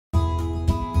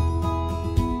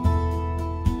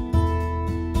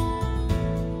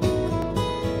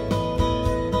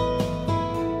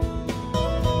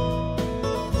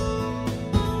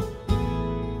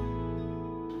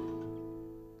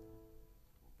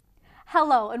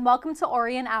Hello and welcome to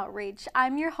Orion Outreach.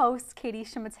 I'm your host, Katie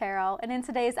Ciaramitaro, and in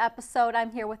today's episode,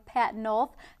 I'm here with Pat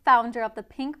Nolf, founder of the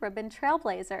Pink Ribbon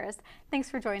Trailblazers. Thanks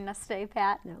for joining us today,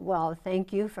 Pat. Well,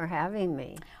 thank you for having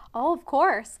me. Oh, of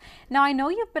course. Now, I know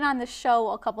you've been on the show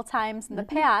a couple times in the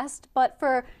past, but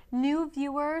for new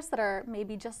viewers that are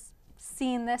maybe just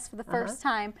seeing this for the first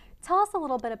time, tell us a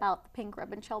little bit about the Pink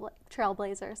Ribbon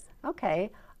Trailblazers.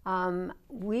 Okay. In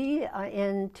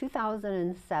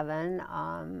 2007,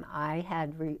 I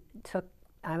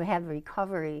had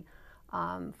recovery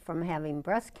from having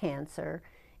breast cancer,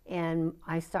 and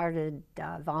I started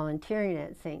volunteering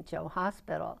at St. Joe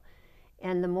Hospital.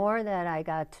 And the more that I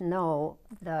got to know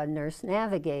the nurse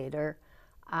navigator,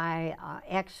 I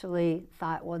actually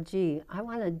thought, well, gee, I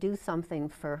want to do something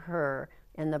for her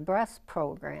in the breast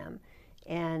program.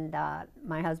 And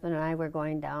my husband and I were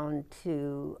going down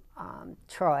to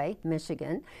Troy,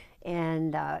 Michigan,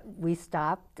 and we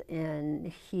stopped,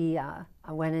 and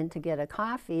I went in to get a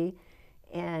coffee,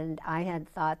 and I had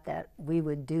thought that we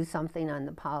would do something on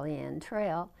the Pollyant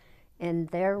Trail, and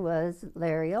there was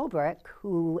Larry Obrecht,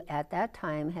 who at that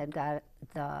time had got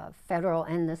the federal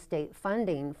and the state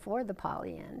funding for the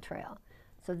Pollyant Trail.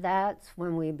 So that's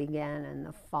when we began in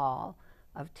the fall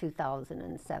of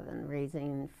 2007,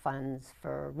 raising funds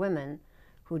for women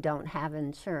who don't have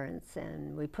insurance,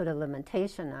 and we put a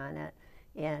limitation on it,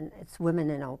 and it's women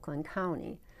in Oakland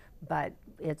County. But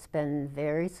it's been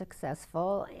very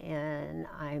successful, and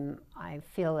I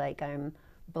feel like I'm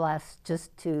blessed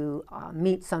just to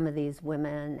meet some of these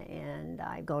women, and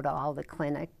I go to all the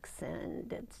clinics,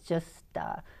 and it's just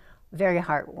very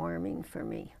heartwarming for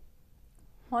me.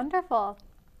 Wonderful.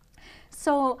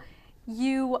 So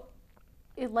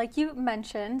like you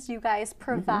mentioned, you guys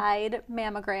provide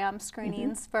mammogram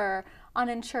screenings for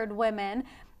uninsured women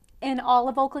in all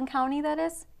of Oakland County, that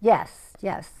is? Yes,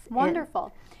 yes.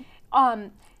 Wonderful.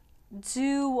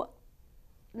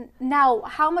 Now,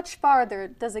 how much farther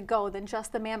does it go than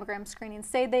just the mammogram screening?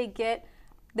 Say they get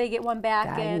one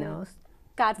back and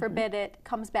God forbid it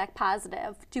comes back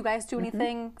positive. Do you guys do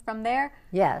anything from there?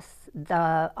 Yes.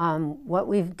 What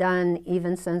we've done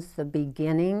even since the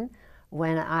beginning,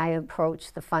 when I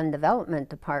approached the Fund Development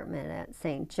Department at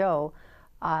St. Joe,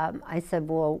 I said,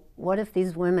 well, what if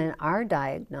these women are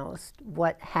diagnosed?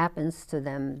 What happens to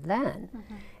them then?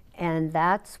 And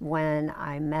that's when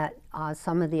I met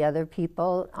some of the other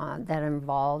people that are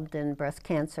involved in breast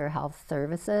cancer health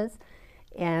services.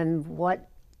 And what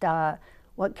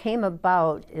came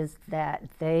about is that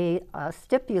they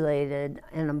stipulated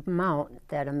an amount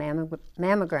that a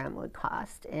mammogram would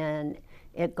cost. And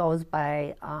it goes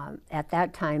by, at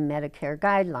that time, Medicare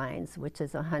guidelines, which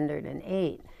is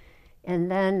 $108.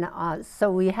 And then, so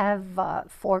we have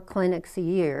 4 clinics a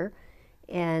year,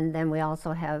 and then we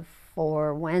also have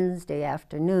 4 Wednesday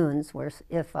afternoons where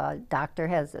if a doctor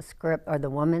has a script, or the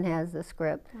woman has the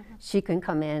script, she can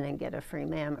come in and get a free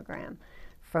mammogram.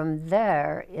 From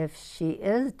there, if she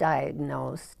is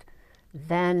diagnosed,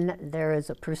 then there is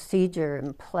a procedure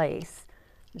in place.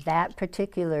 That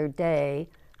particular day,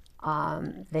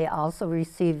 they also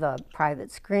receive a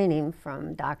private screening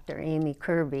from Dr. Amy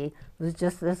Kirby, who's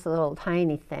just this little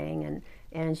tiny thing,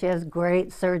 and she has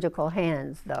great surgical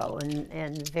hands, though,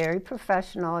 and very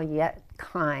professional yet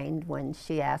kind when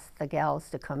she asks the gals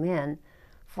to come in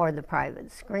for the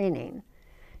private screening.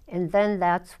 And then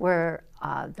that's where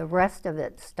the rest of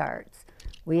it starts.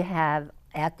 We have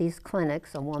at these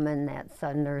clinics a woman that's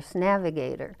a nurse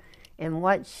navigator. And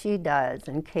what she does,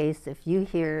 in case if you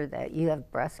hear that you have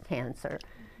breast cancer,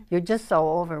 you're just so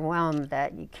overwhelmed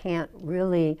that you can't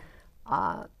really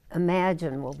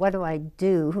imagine, well, what do I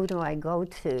do? Who do I go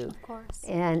to? Of course.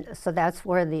 And so that's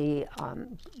where the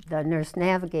nurse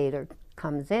navigator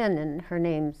comes in, and her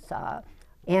name's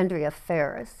Andrea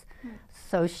Ferris.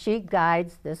 So she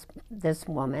guides this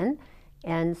woman,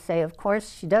 and say, of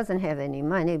course, she doesn't have any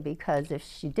money, because if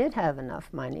she did have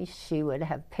enough money, she would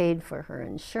have paid for her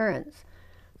insurance.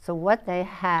 So what they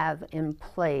have in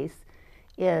place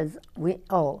is,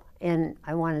 and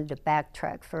I wanted to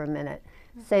backtrack for a minute.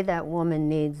 Say that woman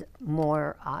needs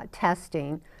more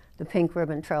testing, the Pink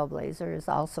Ribbon Trailblazers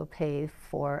also pay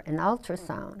for an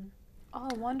ultrasound. Oh,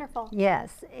 wonderful.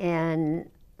 Yes, and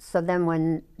so then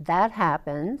when that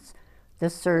happens, the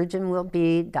surgeon will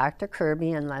be Dr.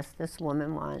 Kirby, unless this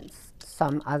woman wants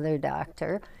some other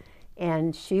doctor,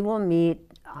 and she will meet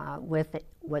with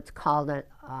what's called a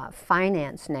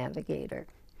finance navigator.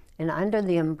 And under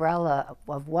the umbrella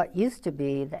of what used to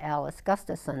be the Alice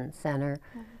Gustafson Center,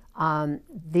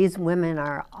 these women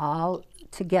are all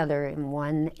together in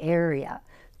one area.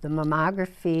 The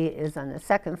mammography is on the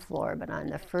 2nd floor, but on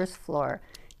the 1st floor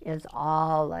is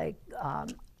all like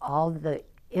all the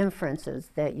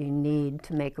inferences that you need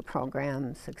to make a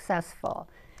program successful.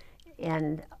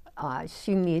 And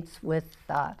she meets with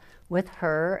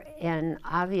her, and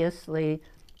obviously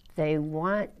they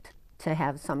want to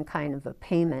have some kind of a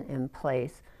payment in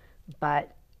place,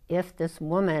 but if this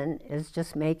woman is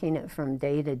just making it from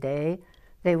day to day,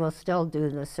 they will still do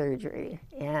the surgery.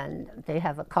 And they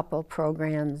have a couple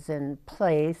programs in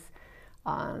place.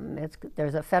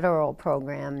 There's a federal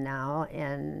program now,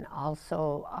 and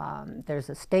also there's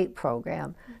a state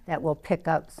program that will pick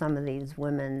up some of these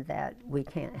women that we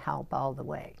can't help all the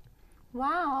way.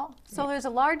 Wow. So there's a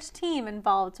large team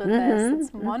involved with this.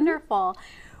 It's wonderful.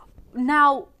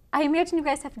 Now, I imagine you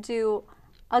guys have to do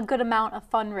a good amount of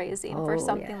fundraising for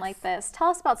something like this. Tell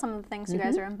us about some of the things you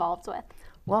guys are involved with.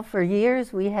 Well, for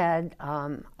years we had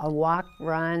a walk,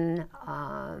 run,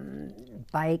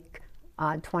 bike,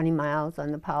 20 miles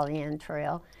on the Pollyant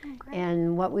Trail.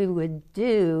 And what we would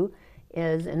do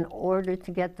is, in order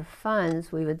to get the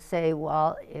funds, we would say,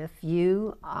 well, if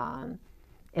you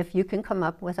can come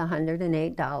up with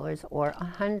 $108 or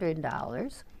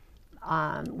 $100,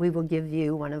 we will give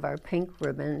you one of our Pink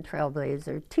Ribbon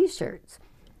Trailblazer t-shirts.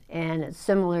 And it's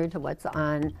similar to what's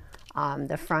on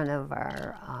the front of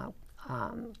our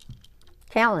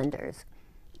calendars.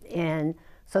 And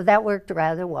so that worked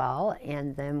rather well,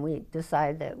 and then we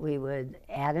decided that we would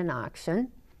add an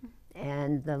auction,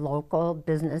 and the local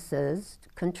businesses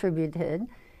contributed,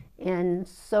 and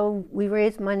so we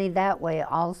raised money that way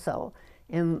also.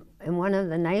 And one of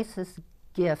the nicest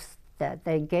gifts that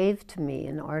they gave to me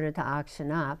in order to auction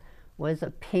off was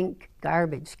a pink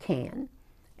garbage can,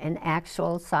 an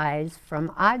actual size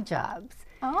from Odd Jobs.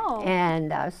 Oh.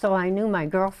 And so I knew my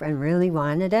girlfriend really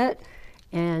wanted it,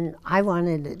 and I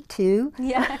wanted it too.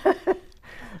 Yeah.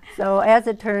 So as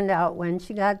it turned out, when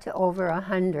she got to over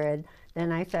 100,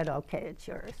 then I said, okay, it's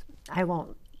yours. I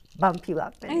won't bump you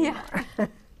up anymore. Yeah.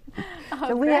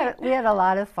 So we had a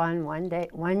lot of fun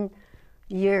one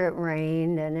year it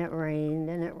rained, and it rained,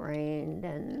 and it rained,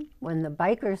 and when the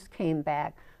bikers came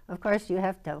back, of course you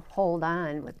have to hold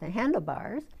on with the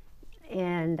handlebars,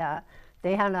 and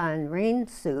they had on rain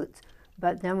suits,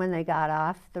 but then when they got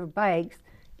off their bikes,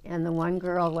 and the one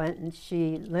girl went and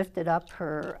she lifted up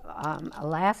her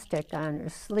elastic on her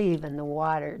sleeve, and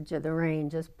the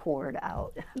rain just poured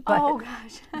out. But oh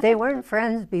gosh. they weren't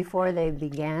friends before they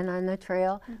began on the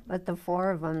trail, but the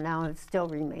four of them now have still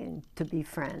remained to be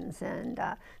friends, and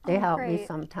they help me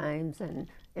sometimes, and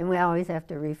we always have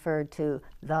to refer to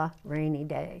the rainy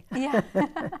day. Yeah.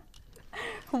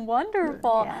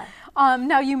 Wonderful. Yeah.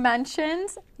 Now you mentioned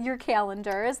your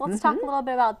calendars. Let's talk a little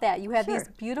bit about that. You have these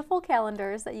beautiful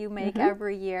calendars that you make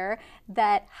every year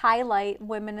that highlight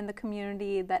women in the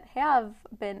community that have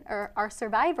been or are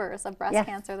survivors of breast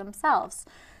cancer themselves.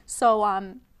 So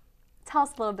tell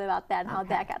us a little bit about that and how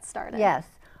that got started. Yes.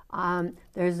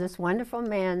 There's this wonderful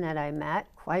man that I met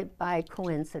quite by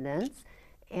coincidence,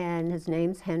 and his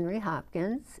name's Henry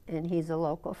Hopkins, and he's a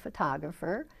local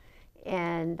photographer.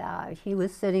 And he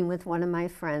was sitting with one of my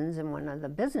friends in one of the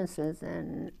businesses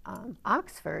in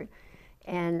Oxford,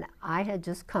 and I had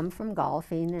just come from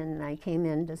golfing, and I came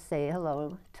in to say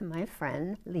hello to my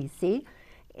friend Lisi,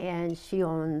 and she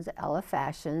owns Ella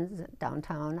Fashions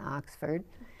downtown Oxford.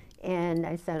 And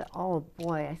I said, oh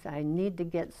boy, I said, I need to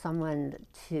get someone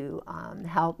to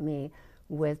help me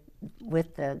with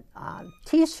the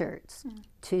t-shirts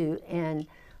too. And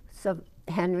so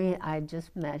Henry, I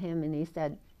just met him, and he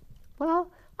said,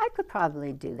 well, I could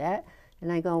probably do that.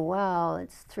 And I go, well,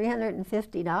 it's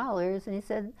 $350. And he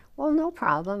said, well, no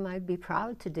problem. I'd be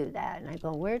proud to do that. And I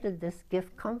go, where did this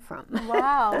gift come from?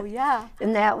 Wow, yeah.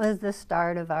 And that was the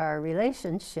start of our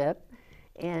relationship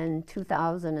in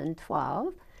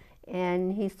 2012.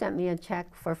 And he sent me a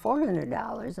check for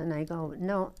 $400. And I go,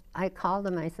 no, I called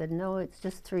him. I said, no, it's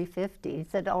just $350. He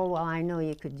said, oh, well, I know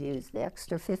you could use the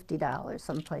extra $50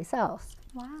 someplace else.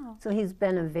 Wow. So he's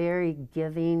been a very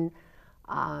giving.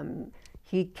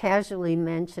 He casually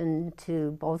mentioned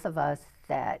to both of us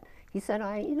that he said,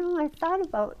 I thought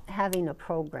about having a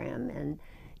program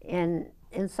and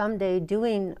someday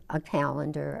doing a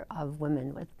calendar of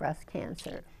women with breast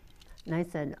cancer. And I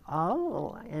said,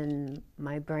 oh, and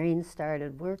my brain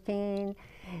started working.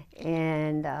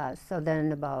 And so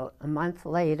then about a month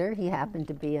later, he happened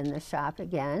to be in the shop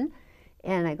again.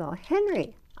 And I go,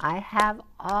 Henry, I have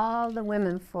all the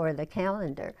women for the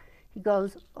calendar. He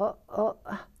goes, oh,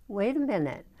 wait a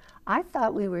minute. I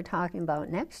thought we were talking about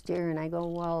next year. And I go,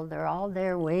 well, they're all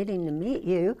there waiting to meet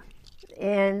you.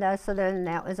 And so then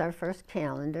that was our first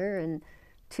calendar in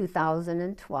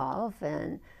 2012.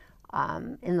 And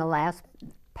in the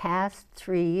past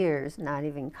 3 years, not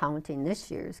even counting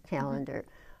this year's calendar,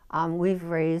 we've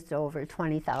raised over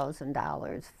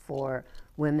 $20,000 for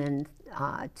women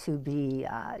to be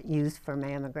used for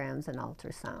mammograms and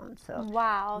ultrasound. So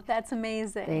wow, that's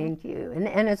amazing. thank you,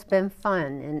 and it's been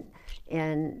fun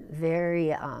and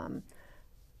very.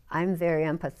 I'm very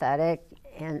empathetic,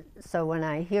 and so when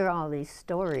I hear all these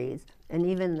stories, and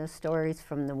even the stories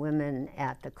from the women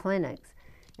at the clinics,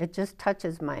 it just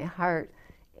touches my heart,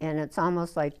 and it's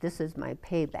almost like this is my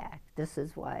payback. This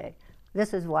is why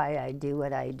I do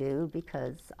what I do,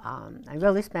 because I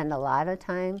really spend a lot of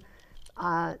time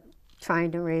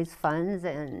trying to raise funds,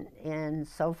 and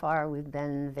so far we've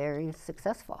been very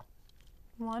successful.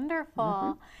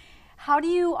 Wonderful. How do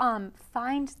you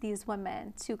find these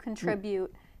women to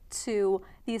contribute to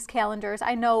these calendars?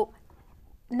 I know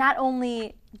not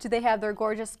only do they have their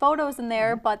gorgeous photos in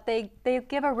there, but they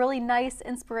give a really nice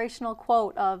inspirational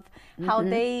quote of how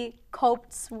they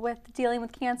coped with dealing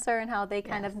with cancer and how they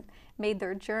kind of made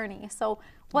their journey. So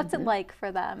what's it like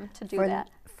for them to do that?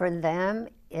 For them,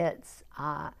 it's,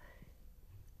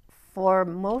 for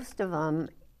most of them,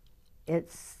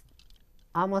 it's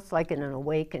almost like an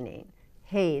awakening.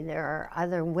 Hey, there are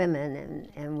other women,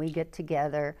 and we get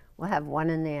together. We'll have one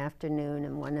in the afternoon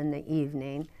and one in the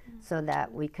evening, so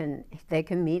that they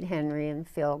can meet Henry and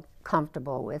feel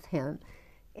comfortable with him.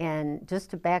 And just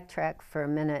to backtrack for a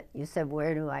minute, you said,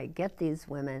 where do I get these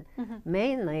women?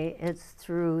 Mainly, it's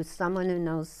through someone who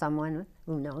knows someone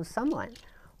who knows someone.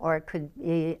 Or it could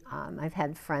be, I've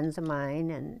had friends of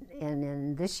mine, and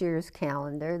in this year's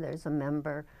calendar, there's a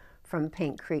member from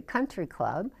Pink Creek Country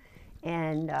Club.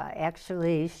 And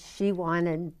actually, she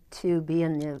wanted to be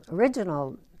in the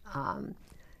original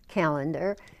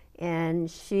calendar, and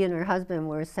she and her husband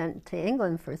were sent to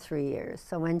England for 3 years.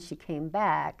 So when she came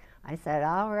back, I said,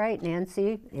 all right,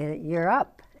 Nancy, you're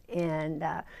up. And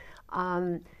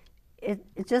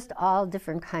it's just all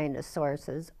different kind of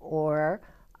sources. Or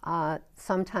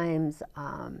sometimes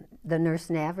the nurse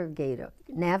navigator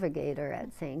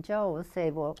at St. Joe will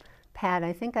say, well, Pat,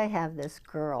 I think I have this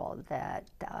girl that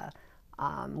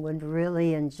would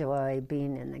really enjoy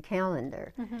being in the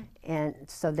calendar. And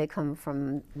so they come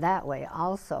from that way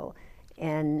also.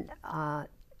 And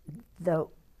the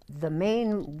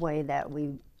main way that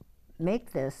we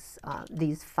make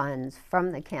these funds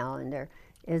from the calendar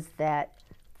is that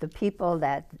the people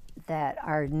that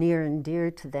are near and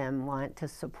dear to them want to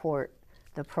support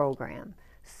the program.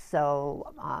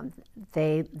 So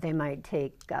they might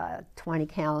take 20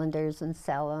 calendars and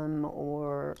sell them,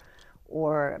 or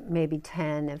maybe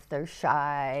 10 if they're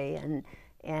shy, and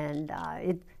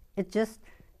it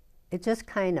just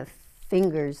kind of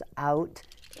fingers out.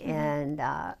 And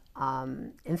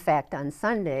in fact, on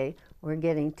Sunday we're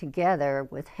getting together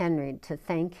with Henry to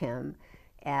thank him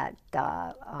at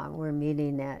we're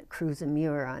meeting at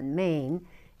Cruisamure on Main,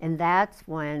 and that's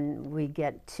when we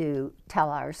get to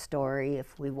tell our story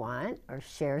if we want, or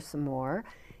share some more.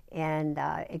 And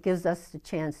it gives us the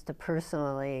chance to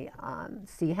personally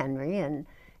see Henry, and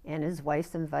his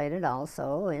wife's invited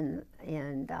also, and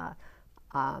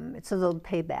it's a little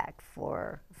payback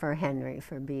for Henry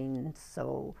for being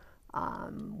so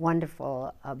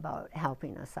wonderful about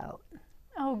helping us out.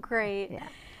 Oh, great. Yeah.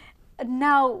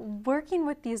 Now, working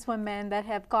with these women that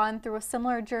have gone through a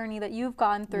similar journey that you've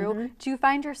gone through, do you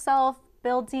find yourself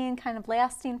building kind of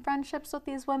lasting friendships with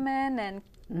these women and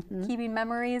keeping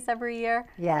memories every year?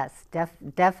 Yes,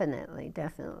 definitely.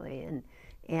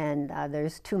 And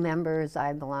there's 2 members.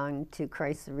 I belong to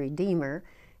Christ the Redeemer,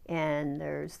 and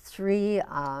there's 3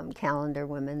 calendar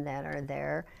women that are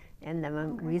there. And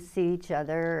then we see each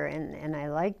other, and I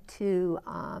like to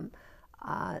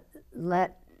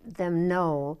let them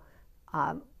know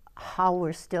how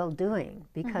we're still doing,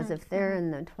 because if they're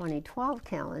in the 2012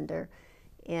 calendar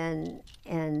and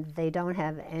they don't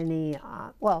have any,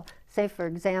 well, say for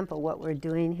example what we're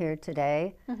doing here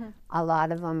today, a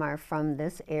lot of them are from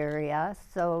this area,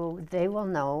 so they will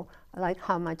know like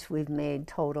how much we've made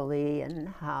totally and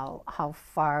how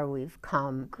far we've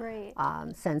come. Great.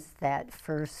 Since that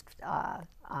first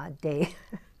day.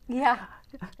 Yeah.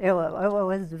 It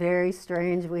was very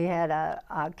strange. We had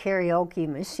a karaoke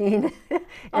machine in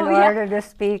order to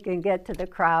speak and get to the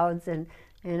crowds, and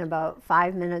about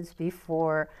 5 minutes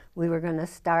before we were going to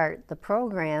start the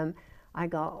program, I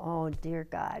go, oh dear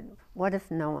God, what if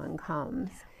no one comes?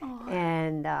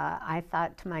 And I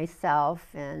thought to myself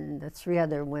and the 3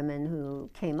 other women who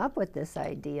came up with this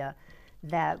idea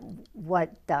that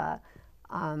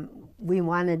we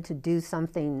wanted to do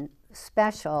something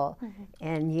special,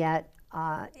 and yet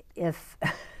if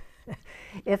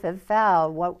it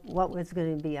fell, what was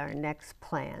going to be our next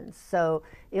plan? So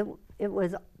it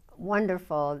was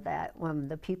wonderful that when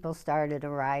the people started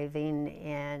arriving,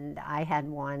 and I had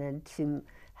wanted to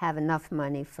have enough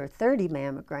money for 30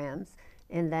 mammograms,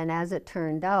 and then as it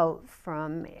turned out,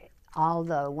 from all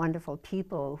the wonderful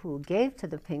people who gave to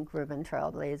the Pink Ribbon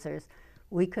Trailblazers,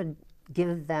 we could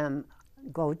give them,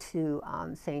 go to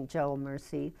St. Joe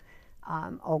Mercy,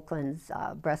 Oakland's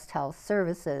Breast Health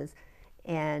Services,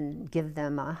 and give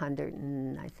them I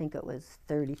think it was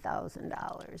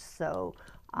 $30,000. So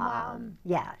Wow.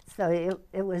 yeah, so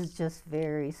it was just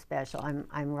very special.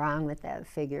 I'm wrong with that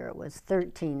figure. It was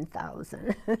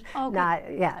 13,000. Okay. Not,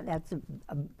 yeah, that's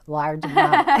a large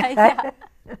amount. Yeah.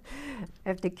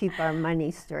 Have to keep our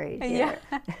money straight here.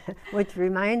 Yeah. Which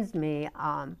reminds me,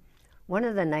 one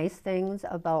of the nice things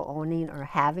about owning or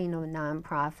having a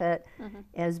nonprofit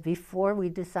is before we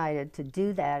decided to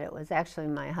do that, it was actually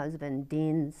my husband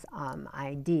Dean's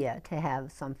idea to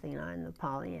have something on the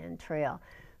Pollyant Trail.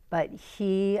 But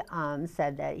he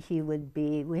said that he would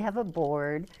be, we have a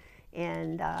board,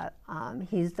 and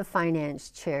he's the finance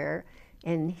chair,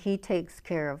 and he takes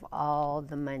care of all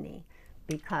the money,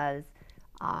 because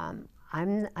I'm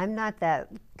not that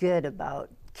good about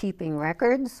keeping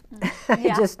records. Yeah.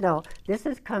 I just know this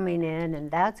is coming in and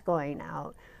that's going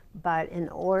out. But in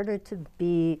order to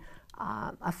be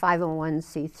a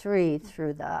 501c3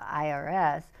 through the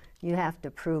IRS, you have to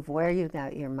prove where you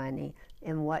got your money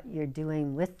and what you're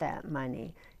doing with that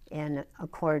money, and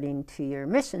according to your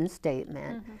mission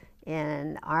statement.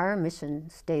 And our mission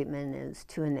statement is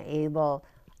to enable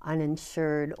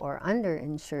uninsured or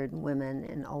underinsured women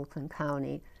in Oakland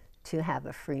County to have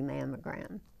a free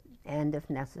mammogram, and if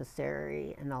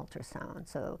necessary, an ultrasound.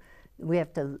 So we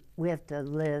have to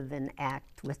live and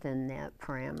act within that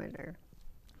parameter.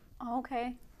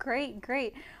 Okay, great,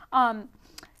 great.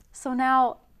 So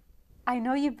now, I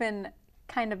know you've been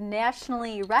kind of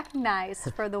nationally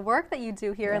recognized for the work that you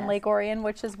do here in Lake Orion,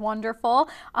 which is wonderful,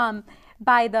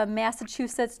 by the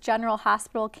Massachusetts General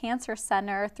Hospital Cancer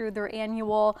Center through their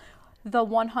annual The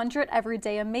 100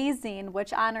 Everyday Amazing,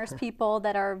 which honors people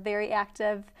that are very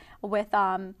active with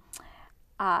the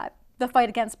fight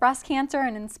against breast cancer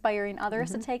and inspiring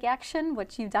others to take action,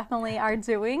 which you definitely are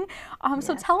doing.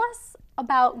 So tell us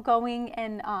about going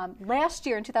in, last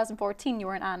year in 2014, you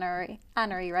were an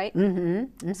honoree, right?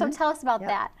 So tell us about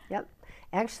that. Yep.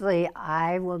 Actually,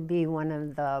 I will be one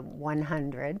of the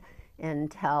 100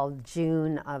 until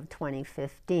June of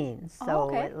 2015. So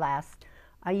it lasts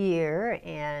a year,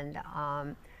 and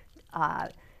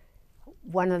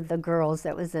one of the girls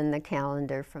that was in the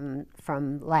calendar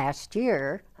from last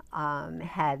year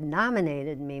had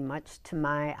nominated me, much to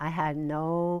my, I had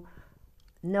no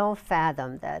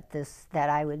fathom that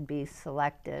I would be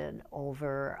selected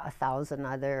over 1,000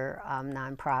 other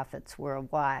nonprofits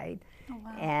worldwide. Oh,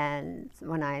 wow. And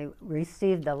when I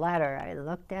received the letter, I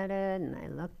looked at it and I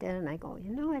looked at it and I go,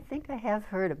 you know, I think I have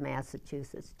heard of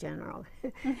Massachusetts General.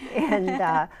 And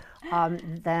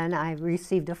then I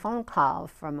received a phone call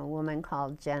from a woman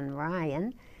called Jen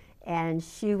Ryan, and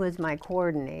she was my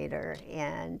coordinator.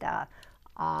 And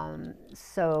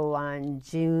so on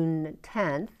June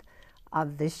 10th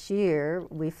of this year,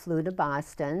 we flew to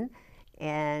Boston,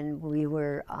 and we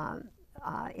were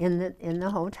in the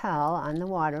hotel on the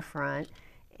waterfront,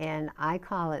 and I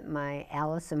call it my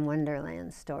Alice in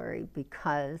Wonderland story,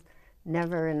 because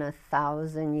never in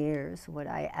 1,000 years would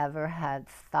I ever have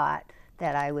thought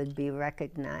that I would be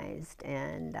recognized.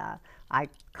 And I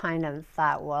kind of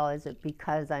thought, well, is it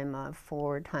because I'm a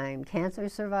 4-time cancer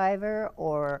survivor,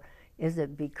 or is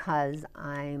it because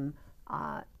I'm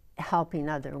helping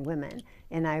other women?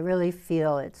 And I really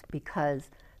feel it's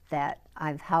because that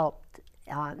I've helped,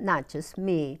 not just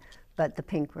me, but the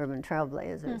Pink Ribbon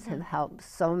Trailblazers have helped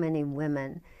so many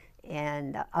women,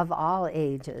 and of all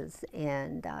ages.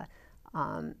 And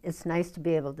it's nice to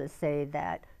be able to say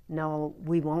that, no,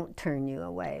 we won't turn you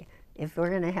away. If we're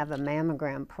going to have a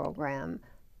mammogram program,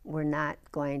 we're not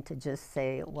going to just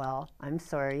say, well, I'm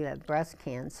sorry, you have breast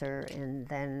cancer, and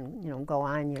then, you know, go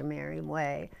on your merry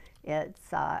way.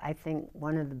 It's, I think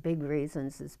one of the big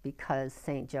reasons is because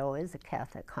St. Joe is a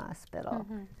Catholic hospital.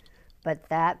 But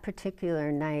that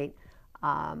particular night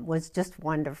was just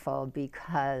wonderful,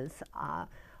 because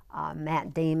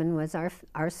Matt Damon was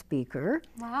our speaker.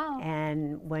 Wow.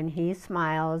 And when he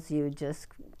smiles,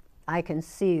 I can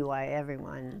see why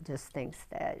everyone just thinks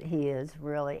that he is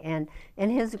really, and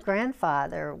his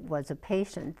grandfather was a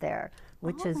patient there,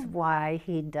 which is why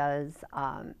he does,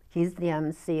 he's the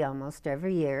MC almost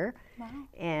every year. Wow.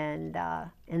 And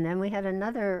then we had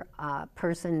another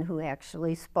person who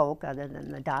actually spoke, other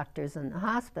than the doctors in the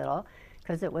hospital,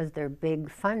 because it was their big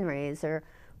fundraiser,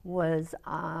 was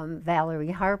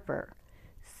Valerie Harper.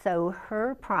 So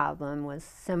her problem was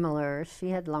similar. She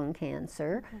had lung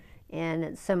cancer, and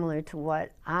it's similar to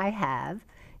what I have.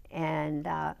 And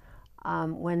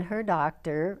when her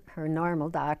doctor, her normal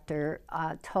doctor,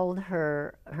 told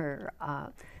her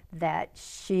that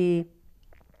she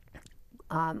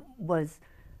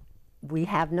we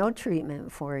have no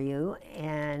treatment for you,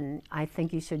 and I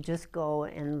think you should just go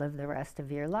and live the rest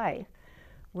of your life.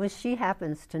 Well, she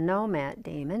happens to know Matt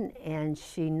Damon, and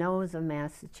she knows of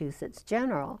Massachusetts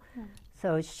General.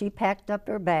 So she packed up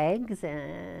her bags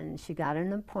and she got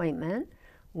an appointment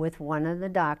with one of the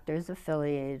doctors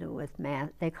affiliated with Mass.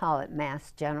 They call it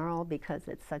Mass General because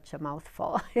it's such a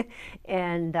mouthful.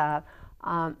 And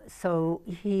so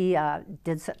he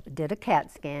did a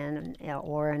CAT scan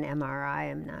or an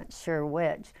MRI, I'm not sure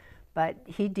which, but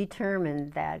he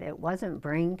determined that it wasn't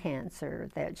brain cancer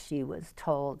that she was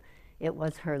told. It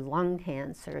was her lung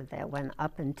cancer that went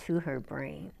up into her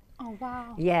brain. Oh,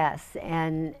 wow. Yes,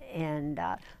 and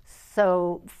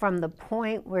so from the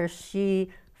point where she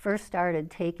first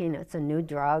started taking, it's a new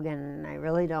drug, and I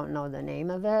really don't know the name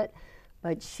of it,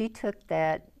 but she took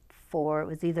that for, it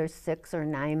was either 6 or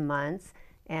 9 months,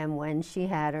 and when she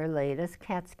had her latest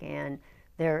CAT scan,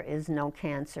 there is no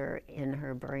cancer in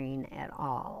her brain at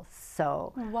all.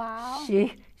 So wow.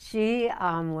 She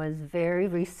was very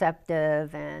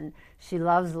receptive, and she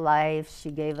loves life.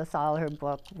 She gave us all her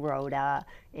book, Rhoda,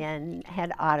 and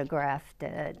had autographed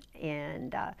it.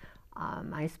 And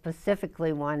I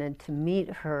specifically wanted to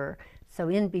meet her. So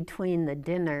in between the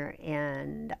dinner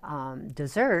and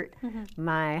dessert,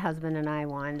 my husband and I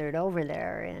wandered over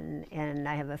there, and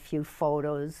I have a few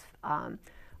photos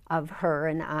of her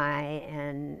and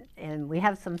I, and we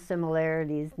have some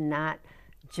similarities, not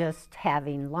just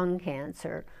having lung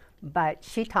cancer, but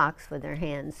she talks with her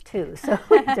hands too. So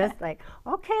it's just like,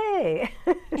 okay,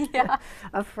 Yeah.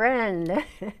 a friend.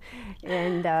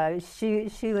 And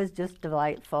she was just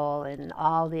delightful, and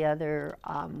all the other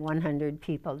 100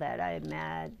 people that I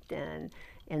met,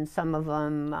 and some of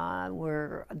them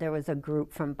there was a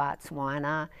group from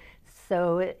Botswana.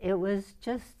 So it was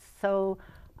just so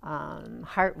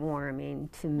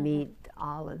heartwarming to meet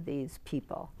all of these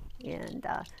people, and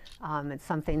it's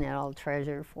something that I'll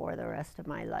treasure for the rest of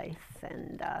my life.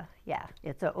 And yeah,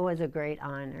 it was a great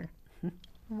honor.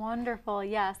 Wonderful.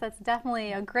 Yes, that's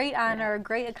definitely a great honor, a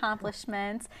great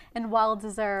accomplishment, and well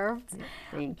deserved.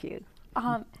 Thank you.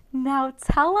 Now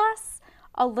tell us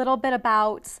a little bit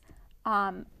about,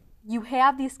 you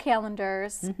have these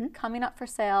calendars coming up for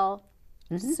sale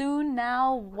soon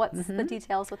now. What's the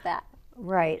details with that?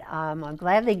 Right. I'll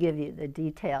gladly give you the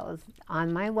details.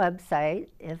 On my website,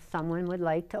 if someone would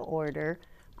like to order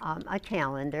a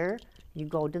calendar, you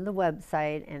go to the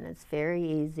website, and it's very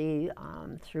easy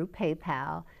through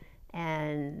PayPal.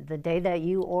 And the day that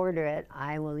you order it,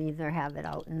 I will either have it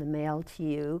out in the mail to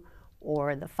you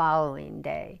or the following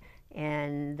day.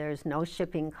 And there's no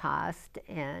shipping cost.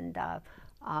 And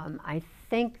I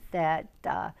think that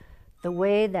the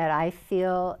way that I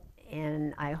feel,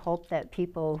 and I hope that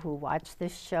people who watch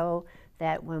this show,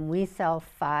 that when we sell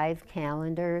 5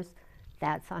 calendars,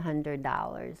 that's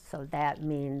 $100. So that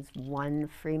means 1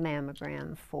 free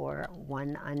mammogram for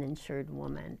 1 uninsured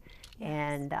woman. Yes.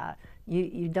 And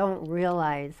you don't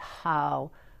realize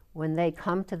how, when they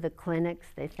come to the clinics,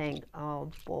 they think,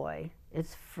 oh boy,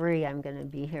 it's free, I'm going to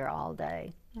be here all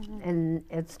day. And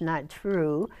it's not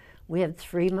true. We have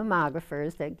 3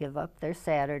 mammographers that give up their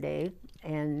Saturday,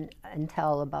 and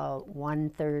until about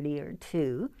 1:30 or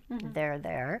 2, they're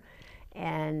there.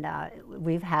 And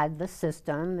we've had the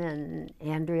system, and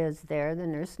Andrea's there, the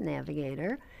nurse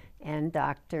navigator, and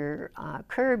Dr.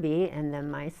 Kirby, and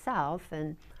then myself.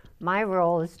 And my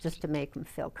role is just to make them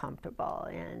feel comfortable.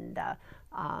 And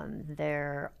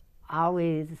they're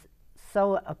always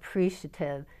so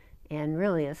appreciative and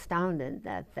really astounded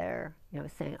that they're,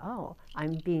 saying, "Oh,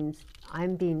 I'm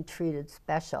being treated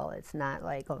special." It's not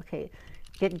like, okay,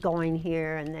 get going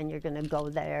here and then you're going to go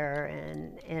there,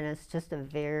 and it's just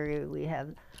we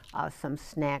have some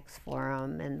snacks for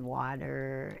them and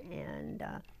water, and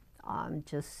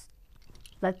just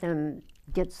let them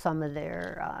get some of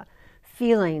their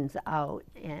feelings out.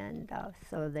 And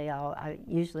so I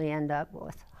usually end up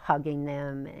with hugging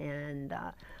them. And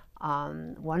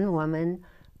one woman,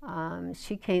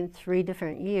 she came 3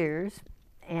 different years,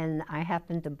 and I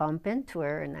happened to bump into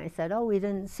her, and I said, "Oh, we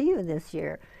didn't see you this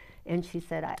year." And she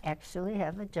said, "I actually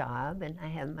have a job, and I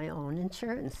have my own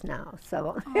insurance now."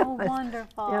 So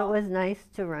wonderful. It was nice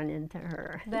to run into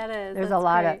her. That is. There's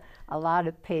that's a lot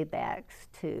of paybacks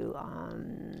to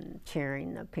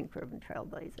cheering the Pink Ribbon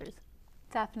Trailblazers.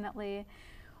 Definitely.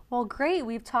 Well, great.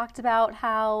 We've talked about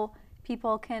how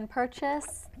people can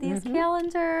purchase these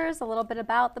calendars, a little bit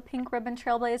about the Pink Ribbon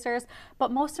Trailblazers,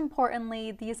 but most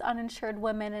importantly, these uninsured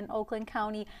women in Oakland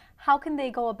County, how can they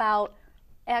go about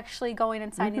actually going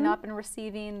and signing up and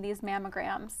receiving these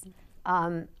mammograms?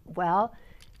 Well,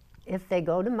 if they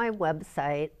go to my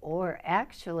website, or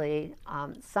actually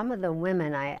some of the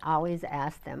women, I always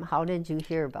ask them, how did you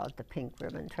hear about the Pink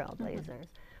Ribbon Trailblazers?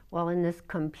 Well, in this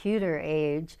computer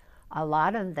age, a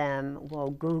lot of them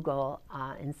will Google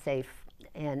and say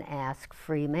and ask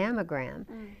free mammogram,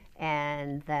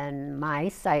 and then my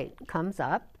site comes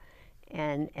up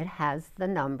and it has the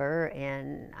number,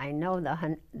 and I know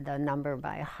the number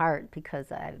by heart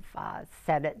because I've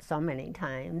said it so many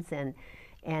times, and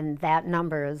that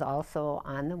number is also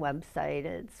on the website.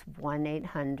 It's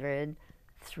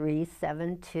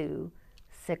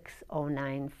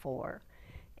 1-800-372-6094.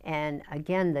 And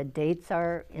again, the dates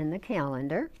are in the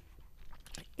calendar,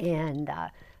 and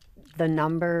the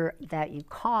number that you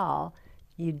call,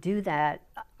 you do that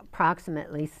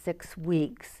approximately 6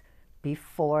 weeks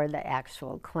before the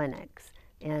actual clinics.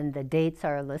 And the dates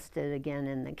are listed again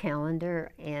in the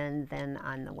calendar and then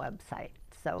on the website.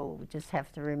 So we just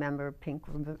have to remember Pink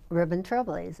Ribbon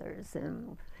Trailblazers,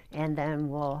 and then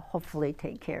we'll hopefully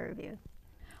take care of you.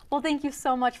 Well, thank you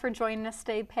so much for joining us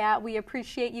today, Pat. We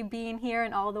appreciate you being here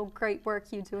and all the great work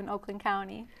you do in Oakland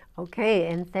County. Okay,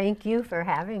 and thank you for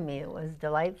having me. It was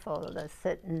delightful to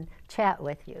sit and chat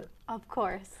with you. Of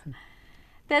course.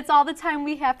 That's all the time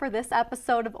we have for this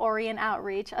episode of Orion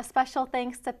Outreach. A special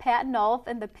thanks to Pat Nolf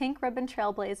and the Pink Ribbon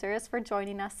Trailblazers for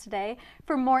joining us today.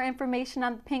 For more information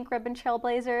on the Pink Ribbon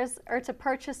Trailblazers or to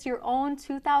purchase your own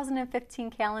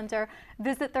 2015 calendar,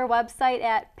 visit their website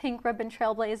at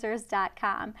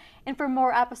pinkribbontrailblazers.com. And for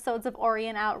more episodes of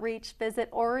Orion Outreach, visit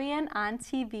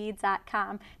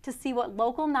orionontv.com to see what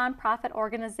local nonprofit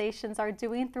organizations are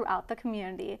doing throughout the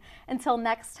community. Until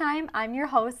next time, I'm your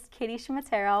host, Katie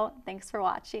Ciaramitaro. Thanks for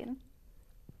watching.